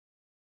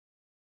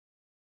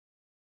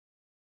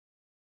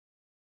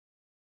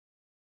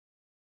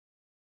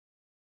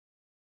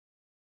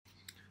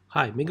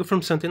Hi, Miguel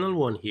from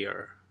SentinelOne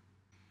here.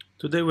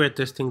 Today we're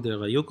testing the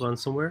Ryuk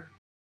Ransomware.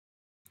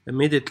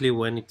 Immediately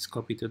when it's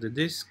copied to the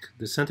disk,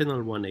 the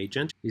SentinelOne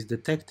agent is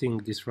detecting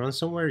this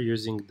ransomware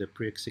using the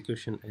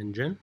pre-execution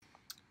engine.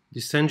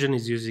 This engine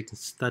is using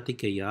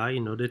static AI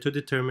in order to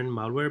determine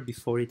malware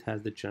before it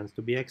has the chance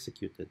to be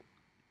executed.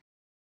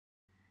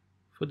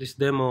 For this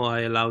demo,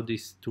 I allow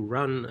this to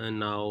run, and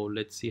now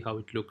let's see how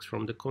it looks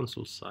from the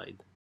console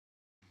side.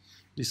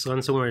 This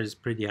ransomware is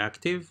pretty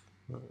active,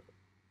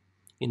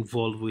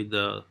 involved with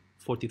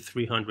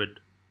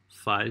 4,300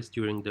 files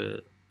during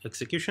the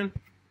execution.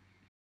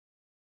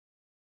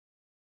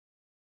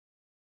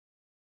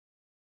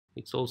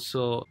 It's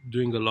also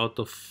doing a lot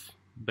of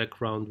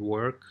background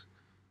work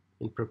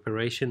in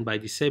preparation by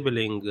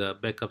disabling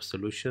backup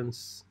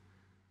solutions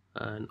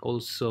and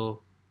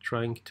also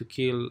trying to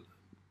kill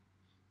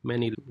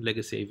many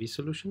legacy AV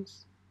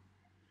solutions.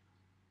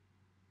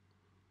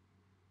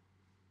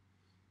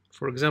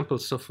 For example,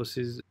 Sophos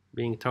is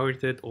being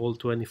targeted, all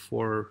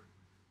 24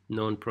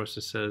 known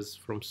processes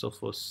from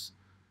Sophos.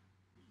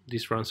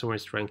 This ransomware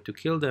is trying to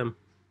kill them,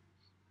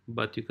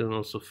 but you can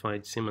also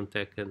find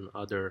Symantec and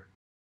other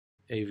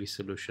AV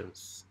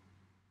solutions.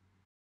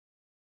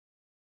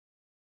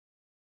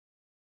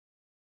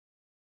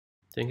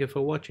 Thank you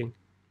for watching.